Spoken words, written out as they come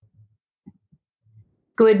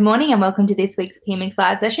Good morning and welcome to this week's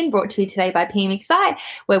pmXlive session brought to you today by pmXlive,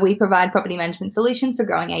 where we provide property management solutions for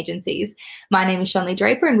growing agencies. My name is Shanley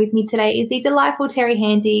Draper and with me today is the delightful Terry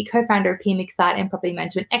Handy, co-founder of pmXlive and property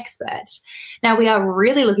management expert. Now, we are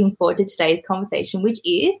really looking forward to today's conversation, which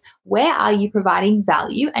is where are you providing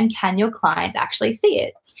value and can your clients actually see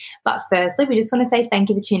it? But firstly, we just want to say thank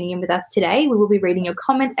you for tuning in with us today. We will be reading your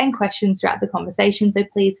comments and questions throughout the conversation, so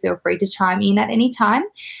please feel free to chime in at any time.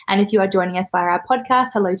 And if you are joining us via our podcast,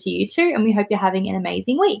 hello to you too, and we hope you're having an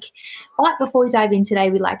amazing week. But before we dive in today,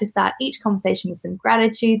 we'd like to start each conversation with some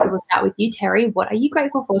gratitude. So we'll start with you, Terry. What are you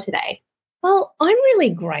grateful for today? Well, I'm really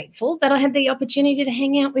grateful that I had the opportunity to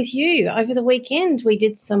hang out with you over the weekend. We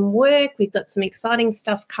did some work. We've got some exciting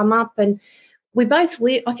stuff come up, and we both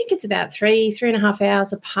live, I think it's about 3.5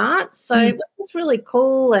 hours apart. So it was really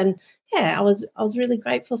cool. And yeah, I was really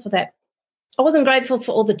grateful for that. I wasn't grateful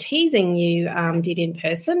for all the teasing you did in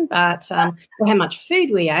person, but or how much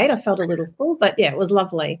food we ate. I felt a little full, but yeah, it was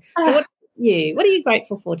lovely. So what are you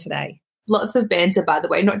grateful for today? Lots of banter, by the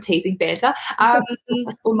way, not teasing banter.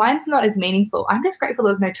 Well, mine's not as meaningful. I'm just grateful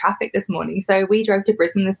there was no traffic this morning. So we drove to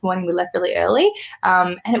Brisbane this morning. We left really early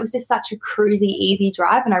and it was just such a cruisy, easy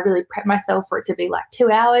drive. And I really prepped myself for it to be like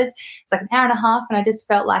 2 hours. It's like an hour and a half. And I just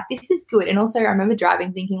felt like this is good. And also I remember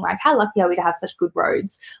driving thinking like, how lucky are we to have such good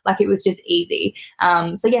roads? Like it was just easy.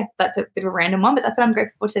 So yeah, that's a bit of a random one, but that's what I'm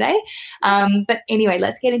grateful for today. But anyway,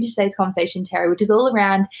 let's get into today's conversation, Terry, which is all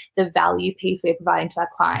around the value piece we're providing to our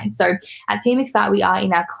clients. So at pmXlive, we are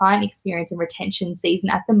in our client experience and retention season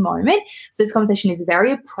at the moment. So this conversation is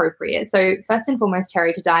very appropriate. So first and foremost,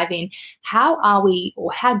 Terry, to dive in, how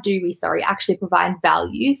do we actually provide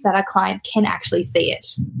value so that our clients can actually see it?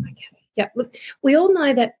 Okay. Yeah, look, we all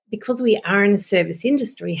know that because we are in a service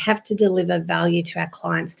industry, we have to deliver value to our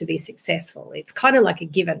clients to be successful. It's kind of like a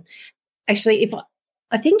given. Actually,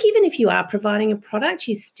 I think even if you are providing a product,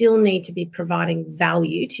 you still need to be providing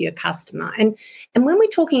value to your customer. And when we're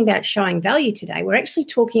talking about showing value today, we're actually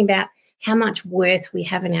talking about how much worth we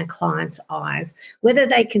have in our clients' eyes, whether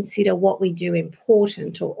they consider what we do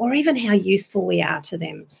important or even how useful we are to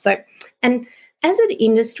them. So, and as an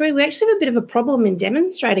industry, we actually have a bit of a problem in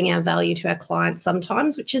demonstrating our value to our clients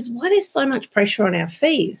sometimes, which is why there's so much pressure on our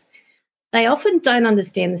fees. They often don't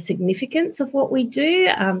understand the significance of what we do.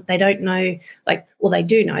 They don't know, they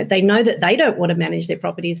do know. They know that they don't want to manage their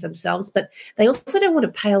properties themselves, but they also don't want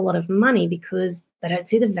to pay a lot of money because they don't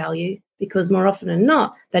see the value, because more often than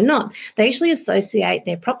not, they're not. They actually associate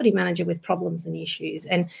their property manager with problems and issues.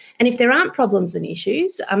 And if there aren't problems and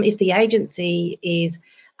issues, if the agency is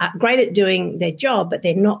great at doing their job, but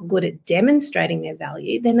they're not good at demonstrating their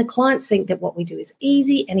value, then the clients think that what we do is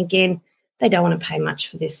easy. And again, they don't want to pay much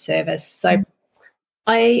for this service. So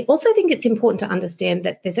I also think it's important to understand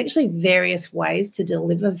that there's actually various ways to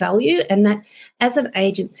deliver value, and that as an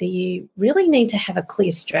agency, you really need to have a clear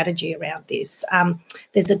strategy around this.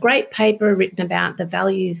 There's a great paper written about the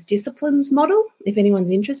values disciplines model, if anyone's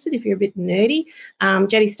interested, if you're a bit nerdy.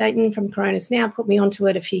 Jodie Staten from Coronis Now put me onto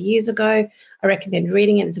it a few years ago. I recommend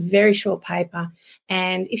reading it. It's a very short paper.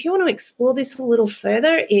 And if you want to explore this a little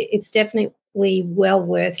further, it's definitely well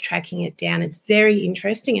worth tracking it down. It's very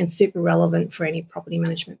interesting and super relevant for any property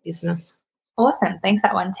management business. Awesome. Thanks for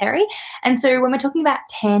that one, Terry. And so when we're talking about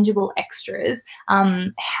tangible extras,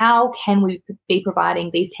 how can we be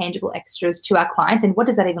providing these tangible extras to our clients, and what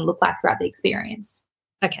does that even look like throughout the experience?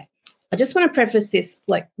 Okay. I just want to preface this,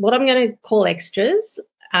 like what I'm going to call extras.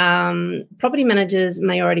 Property managers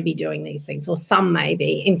may already be doing these things, or some may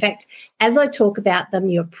be. In fact, as I talk about them,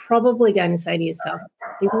 you're probably going to say to yourself,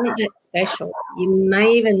 isn't that special? You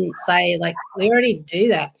may even say, like, we already do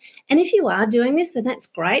that. And if you are doing this, then that's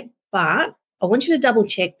great. But I want you to double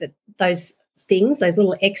check that those things, those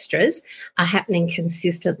little extras, are happening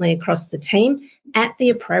consistently across the team at the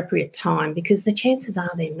appropriate time, because the chances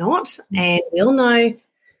are they're not. And we all know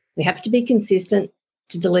we have to be consistent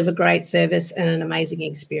to deliver great service and an amazing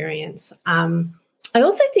experience. I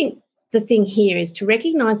also think the thing here is to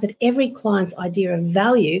recognise that every client's idea of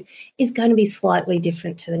value is going to be slightly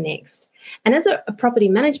different to the next. And as a property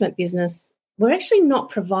management business, we're actually not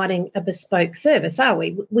providing a bespoke service, are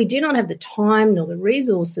we? We do not have the time nor the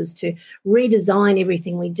resources to redesign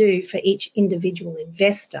everything we do for each individual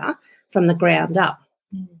investor from the ground up.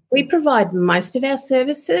 We provide most of our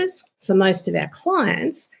services for most of our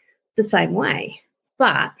clients the same way.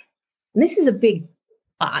 But, and this is a big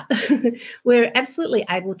but, we're absolutely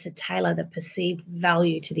able to tailor the perceived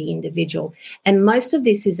value to the individual. And most of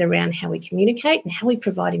this is around how we communicate and how we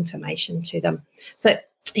provide information to them. So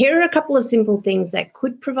here are a couple of simple things that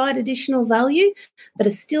could provide additional value, but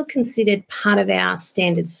are still considered part of our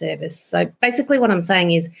standard service. So basically what I'm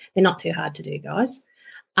saying is they're not too hard to do, guys.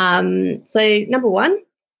 So number one,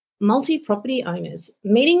 multi-property owners,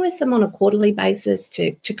 meeting with them on a quarterly basis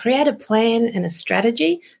to create a plan and a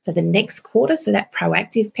strategy for the next quarter. So that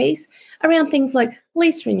proactive piece around things like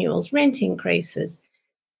lease renewals, rent increases,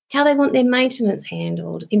 how they want their maintenance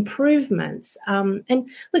handled, improvements. And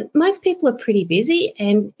look, most people are pretty busy.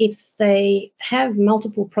 And if they have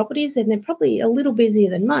multiple properties, then they're probably a little busier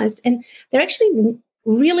than most. And they're actually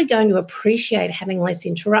really going to appreciate having less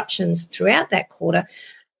interruptions throughout that quarter.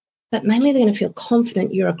 But mainly they're going to feel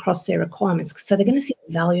confident you're across their requirements. So they're going to see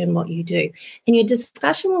value in what you do. And your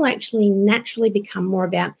discussion will actually naturally become more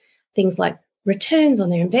about things like returns on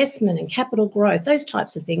their investment and capital growth, those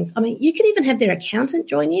types of things. I mean, you could even have their accountant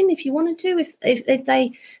join in if you wanted to, if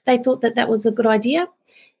they thought that was a good idea.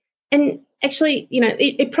 And actually,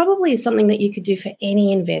 it probably is something that you could do for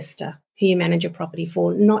any investor who you manage a property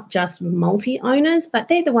for, not just multi-owners, but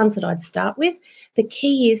they're the ones that I'd start with. The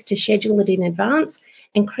key is to schedule it in advance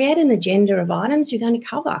and create an agenda of items you're going to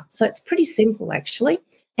cover. So it's pretty simple, actually.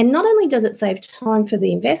 And not only does it save time for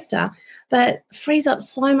the investor, but frees up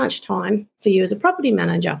so much time for you as a property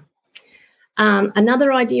manager.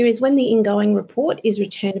 Another idea is when the ingoing report is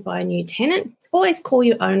returned by a new tenant, always call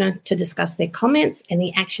your owner to discuss their comments and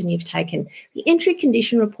the action you've taken. The entry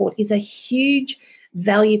condition report is a huge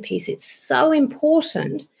value piece. It's so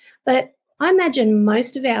important, but I imagine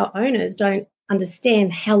most of our owners don't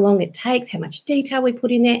understand how long it takes, how much detail we put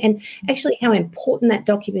in there, and actually how important that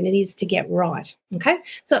document is to get right. Okay,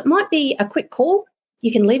 so it might be a quick call.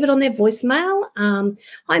 You can leave it on their voicemail.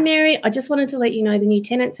 Hi, Mary. I just wanted to let you know the new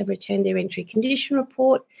tenants have returned their entry condition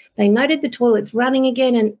report. They noted the toilet's running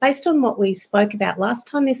again, and based on what we spoke about last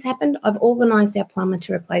time this happened, I've organised our plumber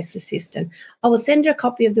to replace the cistern. I will send a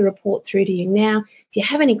copy of the report through to you now. If you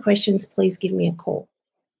have any questions, please give me a call.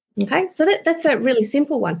 Okay, so that's a really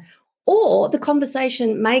simple one. Or the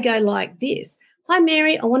conversation may go like this. Hi,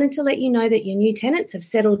 Mary. I wanted to let you know that your new tenants have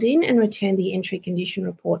settled in and returned the entry condition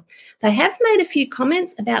report. They have made a few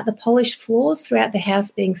comments about the polished floors throughout the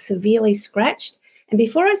house being severely scratched. And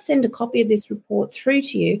before I send a copy of this report through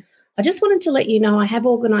to you, I just wanted to let you know I have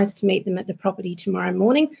organised to meet them at the property tomorrow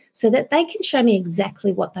morning so that they can show me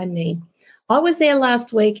exactly what they mean. I was there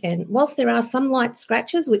last week, and whilst there are some light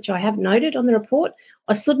scratches, which I have noted on the report,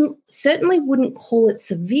 I certainly wouldn't call it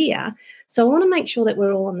severe. So I want to make sure that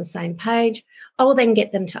we're all on the same page. I will then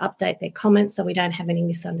get them to update their comments so we don't have any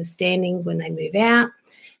misunderstandings when they move out.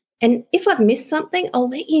 And if I've missed something, I'll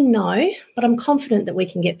let you know, but I'm confident that we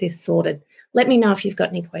can get this sorted. Let me know if you've got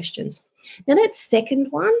any questions. Now, that second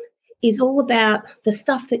one is all about the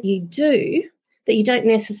stuff that you do that you don't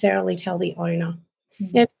necessarily tell the owner.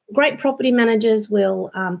 Now, great property managers will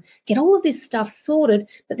get all of this stuff sorted,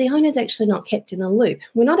 but the owner's actually not kept in the loop.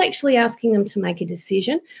 We're not actually asking them to make a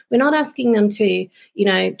decision. We're not asking them to,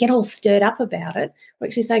 get all stirred up about it. We're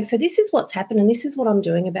actually saying, so this is what's happened and this is what I'm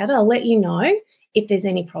doing about it. I'll let you know if there's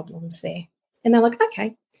any problems there. And they're like,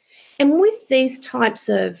 okay. And with these types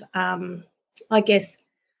of,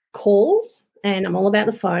 calls, and I'm all about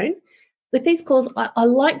the phone, with these calls, I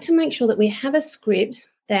like to make sure that we have a script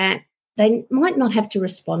that they might not have to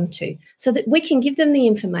respond to, so that we can give them the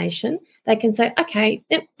information. They can say, okay,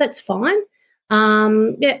 yep, that's fine.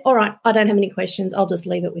 All right, I don't have any questions. I'll just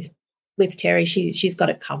leave it with Terry. She's got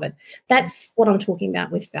it covered. That's what I'm talking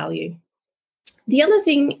about with value. The other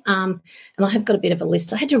thing, and I have got a bit of a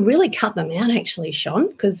list, I had to really cut them out actually, Sean,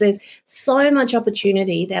 because there's so much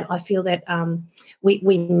opportunity that I feel that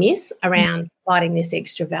we miss around providing this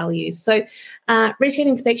extra value. So routine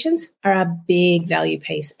inspections are a big value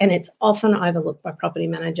piece, and it's often overlooked by property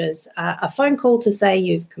managers. A phone call to say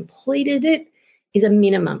you've completed it is a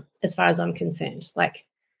minimum as far as I'm concerned.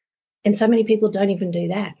 And so many people don't even do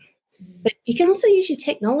that. But you can also use your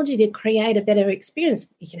technology to create a better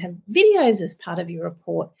experience. You can have videos as part of your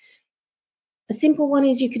report. A simple one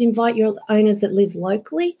is you could invite your owners that live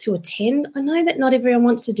locally to attend. I know that not everyone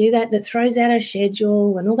wants to do that, and it throws out a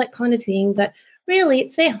schedule and all that kind of thing, but really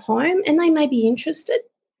it's their home and they may be interested.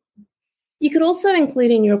 You could also include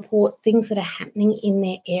in your report things that are happening in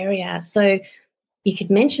their area. So you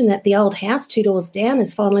could mention that the old house 2 doors down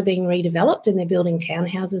is finally being redeveloped and they're building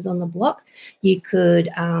townhouses on the block. You could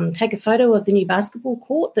take a photo of the new basketball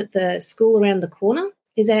court that the school around the corner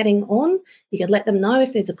is adding on. You could let them know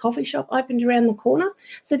if there's a coffee shop opened around the corner.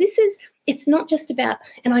 So it's not just about,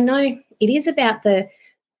 and I know it is about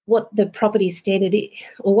what the property standard is,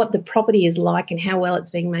 or what the property is like and how well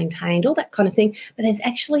it's being maintained, all that kind of thing, but there's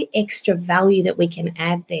actually extra value that we can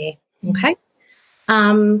add there, okay?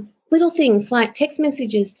 little things like text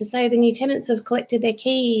messages to say the new tenants have collected their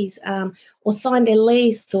keys, or signed their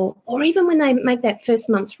lease, or even when they make that first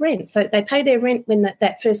month's rent. So they pay their rent when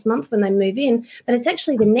that first month when they move in, but it's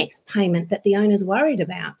actually the next payment that the owner's worried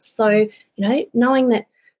about. So, knowing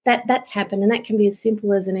that's happened, and that can be as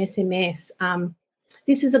simple as an SMS.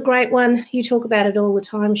 This is a great one. You talk about it all the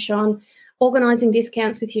time, Sean. Organising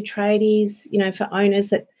discounts with your tradies, for owners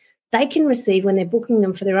that they can receive when they're booking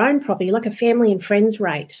them for their own property, like a family and friends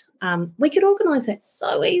rate. We could organise that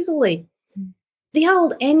so easily. The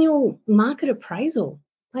old annual market appraisal,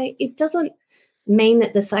 it doesn't mean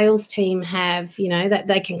that the sales team have, that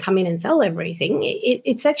they can come in and sell everything.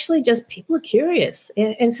 It's actually just people are curious,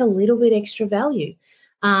 and it's a little bit extra value.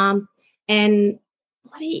 And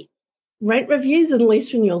bloody rent reviews and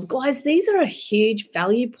lease renewals, guys, these are a huge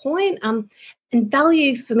value point. And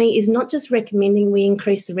value for me is not just recommending we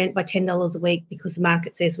increase the rent by $10 a week because the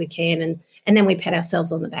market says we can, and then we pat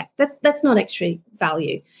ourselves on the back. That's not actually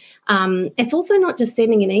value. It's also not just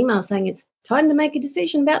sending an email saying it's time to make a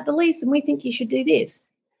decision about the lease and we think you should do this.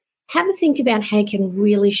 Have a think about how you can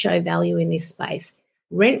really show value in this space.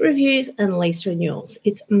 Rent reviews and lease renewals.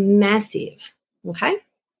 It's massive, okay?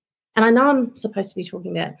 And I know I'm supposed to be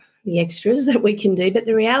talking about the extras that we can do, but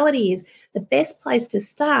the reality is the best place to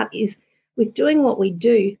start is with doing what we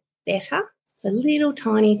do better. So little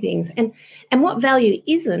tiny things. And what value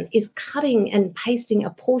isn't is cutting and pasting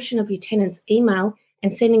a portion of your tenant's email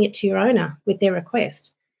and sending it to your owner with their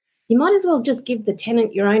request. You might as well just give the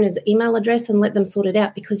tenant your owner's email address and let them sort it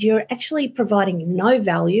out, because you're actually providing no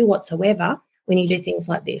value whatsoever when you do things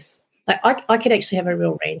like this. Like I could actually have a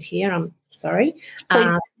real rant here. I'm sorry.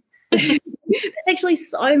 There's actually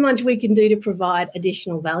so much we can do to provide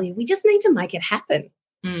additional value. We just need to make it happen.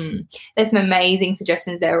 There's some amazing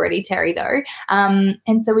suggestions there already, Terry, though.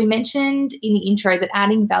 And so we mentioned in the intro that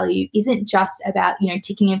adding value isn't just about,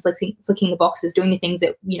 ticking and flicking the boxes, doing the things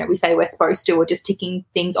that, we say we're supposed to, or just ticking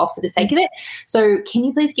things off for the sake of it. So can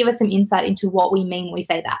you please give us some insight into what we mean when we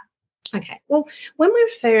say that? Okay. Well, when we're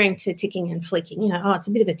referring to ticking and flicking, it's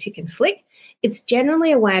a bit of a tick and flick. It's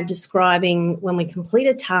generally a way of describing when we complete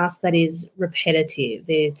a task that is repetitive,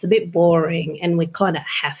 it's a bit boring, and we kind of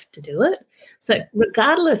have to do it. So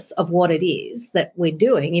regardless of what it is that we're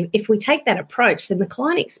doing, if we take that approach, then the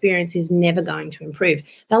client experience is never going to improve.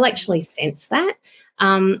 They'll actually sense that.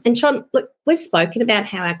 And Sean, look, we've spoken about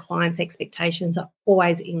how our clients' expectations are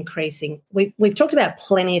always increasing. We've talked about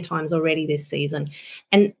plenty of times already this season,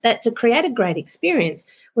 and that to create a great experience,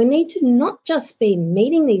 we need to not just be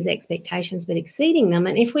meeting these expectations, but exceeding them.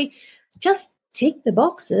 And if we just tick the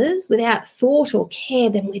boxes without thought or care,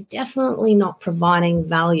 then we're definitely not providing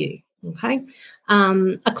value, okay?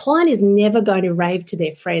 A client is never going to rave to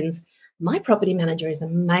their friends, "My property manager is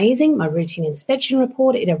amazing. My routine inspection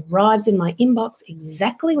report, it arrives in my inbox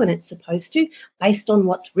exactly when it's supposed to, based on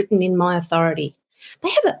what's written in my authority." They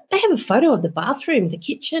have a photo of the bathroom, the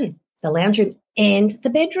kitchen, the lounge room, and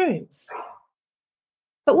the bedrooms.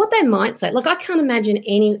 But what they might say, look, I can't imagine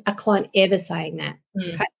a client ever saying that.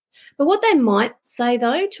 Okay. But what they might say,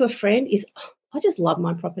 though, to a friend is, "I just love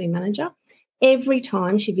my property manager. Every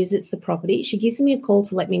time she visits the property, she gives me a call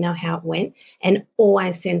to let me know how it went, and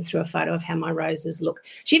always sends through a photo of how my roses look.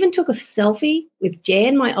 She even took a selfie with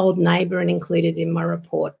Jan, my old neighbour, and included it in my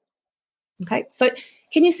report." Okay, so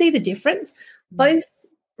can you see the difference? Both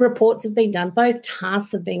reports have been done, both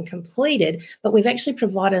tasks have been completed, but we've actually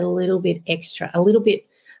provided a little bit extra, a little bit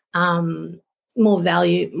more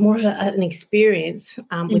value, more of an experience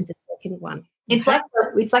with the second one. It's like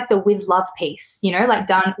the with love piece, like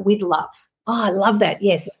done with love. Oh, I love that.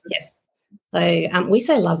 Yes. So we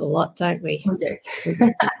say love a lot, don't we? We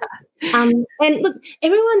do. And look,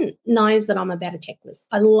 everyone knows that I'm about a checklist.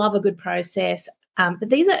 I love a good process, but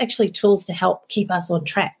these are actually tools to help keep us on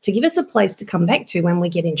track, to give us a place to come back to when we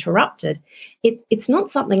get interrupted. It's not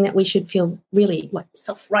something that we should feel really like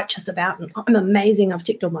self-righteous about, and I'm amazing, I've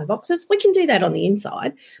ticked all my boxes. We can do that on the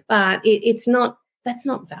inside, but that's not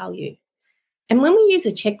value. And when we use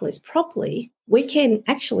a checklist properly, we can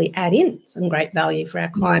actually add in some great value for our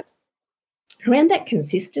clients around that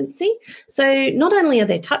consistency. So not only are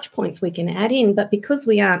there touch points we can add in, but because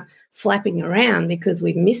we aren't flapping around because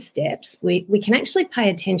we've missed steps, we can actually pay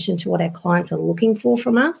attention to what our clients are looking for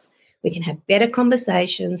from us. We can have better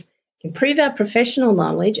conversations, improve our professional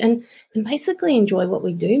knowledge, and basically enjoy what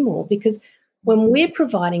we do more, because when we're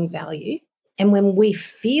providing value and when we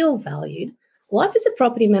feel valued, life as a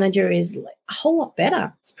property manager is a whole lot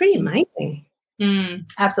better. It's pretty amazing.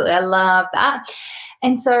 Absolutely. I love that.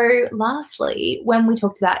 And so lastly, when we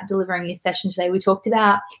talked about delivering this session today, we talked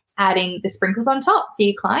about adding the sprinkles on top for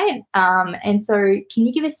your client. And so can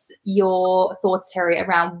you give us your thoughts, Terry,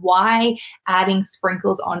 around why adding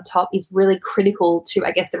sprinkles on top is really critical to,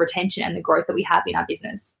 I guess, the retention and the growth that we have in our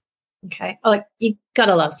business? Okay. Like, you got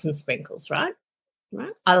to love some sprinkles, right?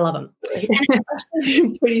 Right? I love them. And it's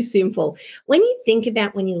actually pretty simple. When you think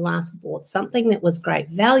about when you last bought something that was great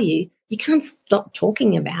value, you can't stop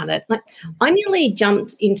talking about it. Like, I nearly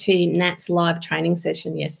jumped into Nat's live training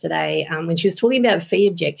session yesterday when she was talking about fee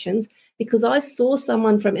objections, because I saw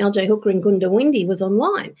someone from LJ Hooker and Gundawindi was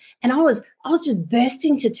online, and I was just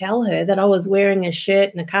bursting to tell her that I was wearing a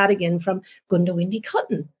shirt and a cardigan from Gundawindi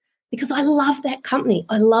Cotton, because I love that company.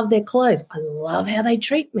 I love their clothes. I love how they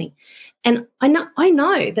treat me. And I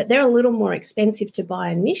know that they're a little more expensive to buy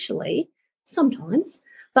initially sometimes,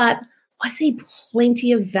 but I see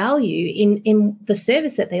plenty of value in the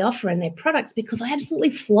service that they offer and their products, because I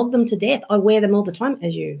absolutely flog them to death. I wear them all the time,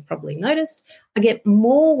 as you've probably noticed. I get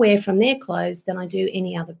more wear from their clothes than I do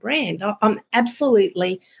any other brand. I'm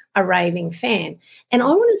absolutely a raving fan. And I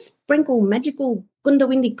want to sprinkle magical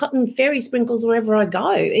Gundawindi cotton fairy sprinkles wherever I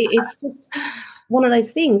go. It's just one of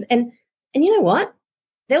those things. And you know what?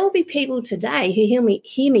 There will be people today who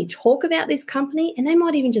hear me talk about this company, and they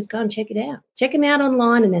might even just go and check it out. Check them out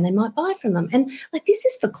online, and then they might buy from them. And like, this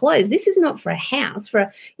is for clothes. This is not for a house, for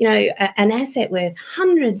an asset worth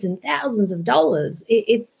hundreds and thousands of dollars.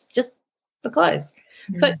 It's just for clothes.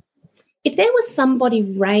 Mm. So if there was somebody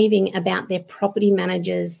raving about their property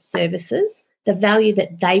manager's services, the value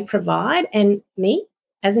that they provide, and me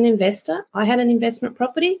as an investor, I had an investment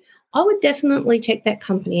property, I would definitely check that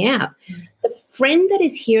company out. Mm. The friend that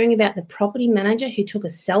is hearing about the property manager who took a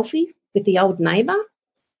selfie with the old neighbour,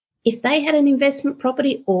 if they had an investment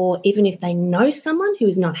property, or even if they know someone who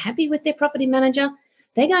is not happy with their property manager,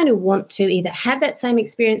 they're going to want to either have that same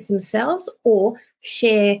experience themselves or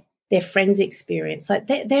share their friend's experience. Like,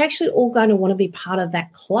 they're actually all going to want to be part of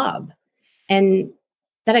that club. And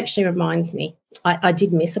that actually reminds me, I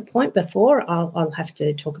did miss a point before. I'll have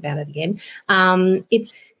to talk about it again.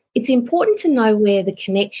 It's important to know where the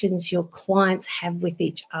connections your clients have with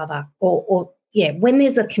each other, or when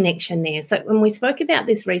there's a connection there. So when we spoke about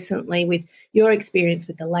this recently with your experience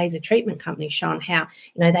with the laser treatment company, Sean, how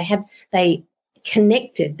they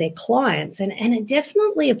connected their clients, and it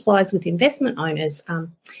definitely applies with investment owners.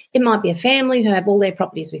 It might be a family who have all their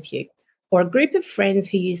properties with you, or a group of friends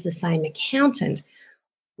who use the same accountant.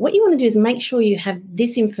 What you want to do is make sure you have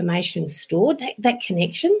this information stored, that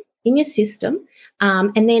connection in your system.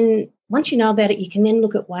 And then once you know about it, you can then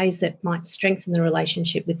look at ways that might strengthen the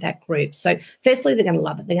relationship with that group. So firstly, they're going to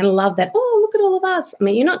love it. They're going to love that, oh, look at all of us. I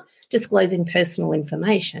mean, you're not disclosing personal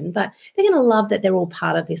information, but they're going to love that they're all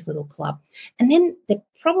part of this little club. And then they're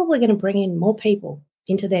probably going to bring in more people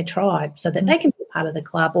into their tribe so that they can be part of the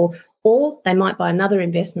club, or they might buy another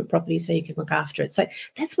investment property so you can look after it. So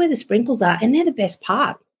that's where the sprinkles are, and they're the best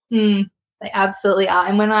part. They absolutely are.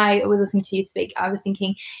 And when I was listening to you speak, I was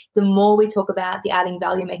thinking, the more we talk about the adding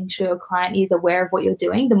value, making sure your client is aware of what you're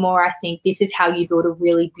doing, the more I think this is how you build a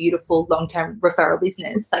really beautiful long-term referral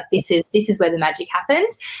business. Like, this is where the magic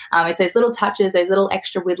happens. It's those little touches, those little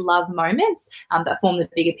extra with love moments that form the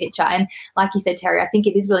bigger picture. And like you said, Terry, I think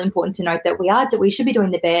it is really important to note that we should be doing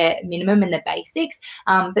the bare minimum and the basics,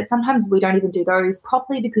 but sometimes we don't even do those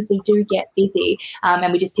properly because we do get busy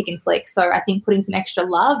and we just tick and flick. So I think putting some extra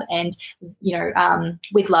love and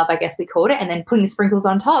with love, I guess we called it, and then putting the sprinkles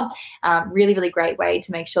on top, really, really great way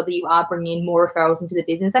to make sure that you are bringing in more referrals into the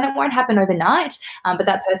business. And it won't happen overnight, but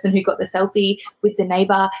that person who got the selfie with the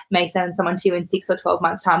neighbour may send someone to you in 6 or 12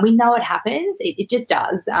 months' time. We know it happens. It just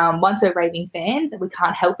does. Once we're raving fans, we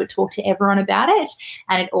can't help but talk to everyone about it,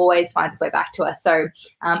 and it always finds its way back to us. So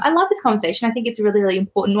I love this conversation. I think it's a really, really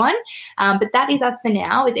important one. But that is us for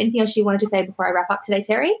now. Is there anything else you wanted to say before I wrap up today,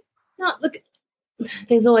 Terry? No, look,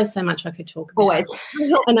 there's always so much I could talk about. Always.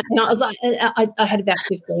 And I was like, I had about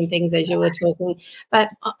 15 things as you were talking. But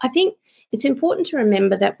I think it's important to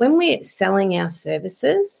remember that when we're selling our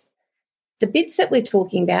services, the bits that we're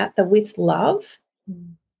talking about, the with love,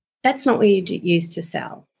 that's not what you use to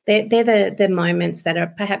sell. They're the moments that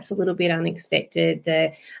are perhaps a little bit unexpected.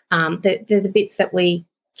 They're the bits that we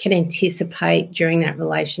can anticipate during that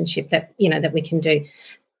relationship that we can do.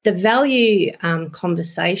 The value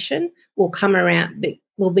conversation will come around,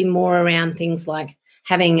 will be more around things like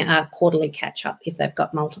having a quarterly catch-up if they've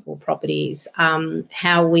got multiple properties,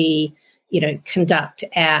 how we, conduct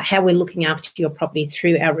how we're looking after your property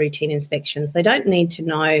through our routine inspections. They don't need to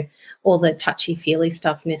know all the touchy-feely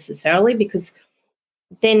stuff necessarily, because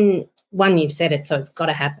then, one, you've said it, so it's got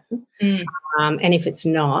to happen. And if it's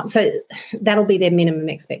not, so that'll be their minimum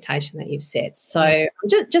expectation that you've set. So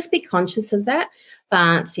just be conscious of that.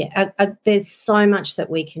 But yeah, there's so much that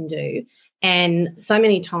we can do. And so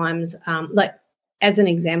many times, like as an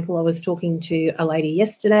example, I was talking to a lady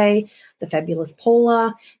yesterday, the fabulous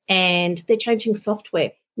Paula, and they're changing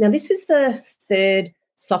software. Now, this is the third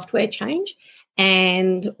software change.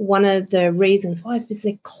 And one of the reasons why is because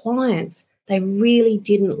their clients, they really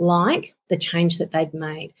didn't like the change that they'd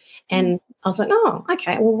made. And I was like, oh,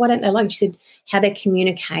 okay, well, why don't they like? She said how they're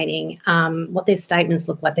communicating, what their statements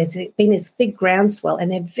look like. There's been this big groundswell,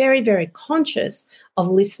 and they're very, very conscious of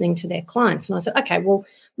listening to their clients. And I said, okay, well,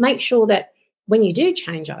 make sure that when you do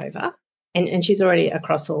change over, and she's already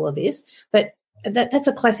across all of this, but that's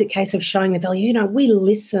a classic case of showing the value. You know, we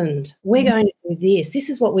listened. We're going to do this. This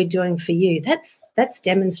is what we're doing for you. That's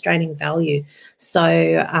demonstrating value. So,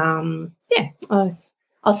 yeah,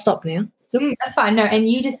 I'll stop now. That's fine. No, and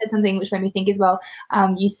you just said something which made me think as well.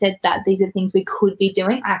 You said that these are things we could be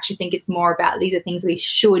doing. I actually think it's more about these are things we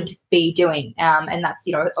should be doing. And that's,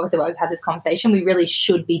 you know, obviously why we've had this conversation. We really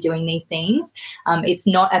should be doing these things. It's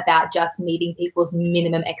not about just meeting people's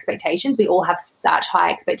minimum expectations. We all have such high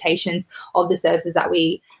expectations of the services that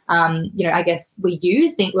we, you know, I guess we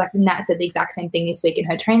use. Think like Nat said the exact same thing this week in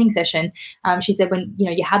her training session. She said when, you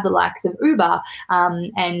know, you have the likes of Uber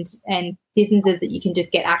and businesses that you can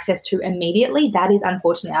just get access to immediately, that is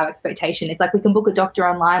unfortunately our expectation. It's like we can book a doctor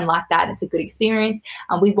online like that and it's a good experience.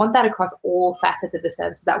 We want that across all facets of the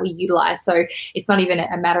services that we utilize. So it's not even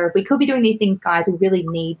a matter of we could be doing these things, guys. We really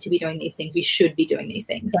need to be doing these things. We should be doing these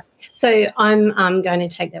things. So I'm going to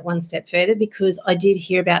take that one step further because I did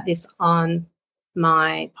hear about this on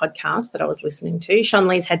my podcast that I was listening to. Sean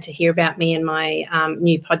Lee's had to hear about me and my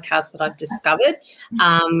new podcast that I've discovered.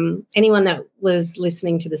 Anyone that was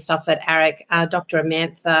listening to the stuff at ARIC, Dr.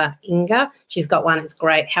 Amantha Inga, she's got one. It's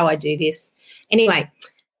great how I do this. Anyway,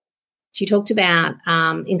 she talked about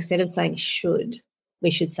instead of saying should,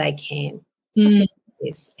 we should say can.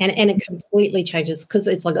 Yes. And it completely changes because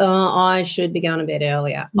it's like, oh, I should be going to bed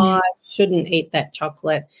earlier. I shouldn't eat that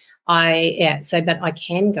chocolate. But I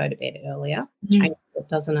can go to bed earlier. Changes it,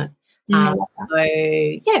 doesn't it?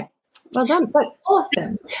 So, yeah, well done.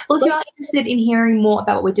 Awesome. Well, if you are interested in hearing more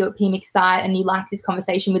about what we do at pmXlive and you like this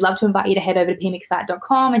conversation, we'd love to invite you to head over to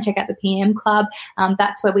pmXlive.com and check out the PM Club.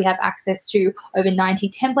 That's where we have access to over 90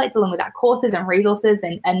 templates along with our courses and resources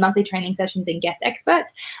and monthly training sessions and guest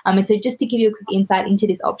experts. And so just to give you a quick insight into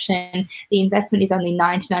this option, the investment is only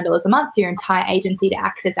 $99 a month for your entire agency to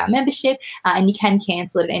access our membership, and you can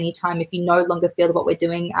cancel it at any time if you no longer feel that what we're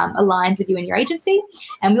doing aligns with you and your agency.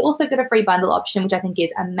 And we also got a free bundle option, which I think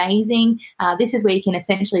is amazing. This is where you can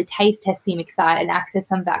essentially taste test pmXlive and access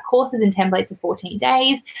some of our courses and templates for 14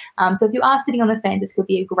 days. So if you are sitting on the fence, this could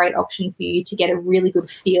be a great option for you to get a really good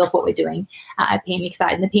feel for what we're doing at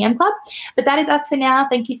pmXlive in the PM Club. But that is us for now.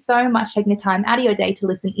 Thank you so much for taking the time out of your day to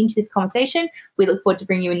listen into this conversation. We look forward to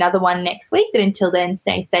bringing you another one next week. But until then,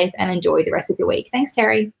 stay safe and enjoy the rest of your week. Thanks,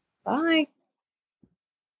 Terry. Bye.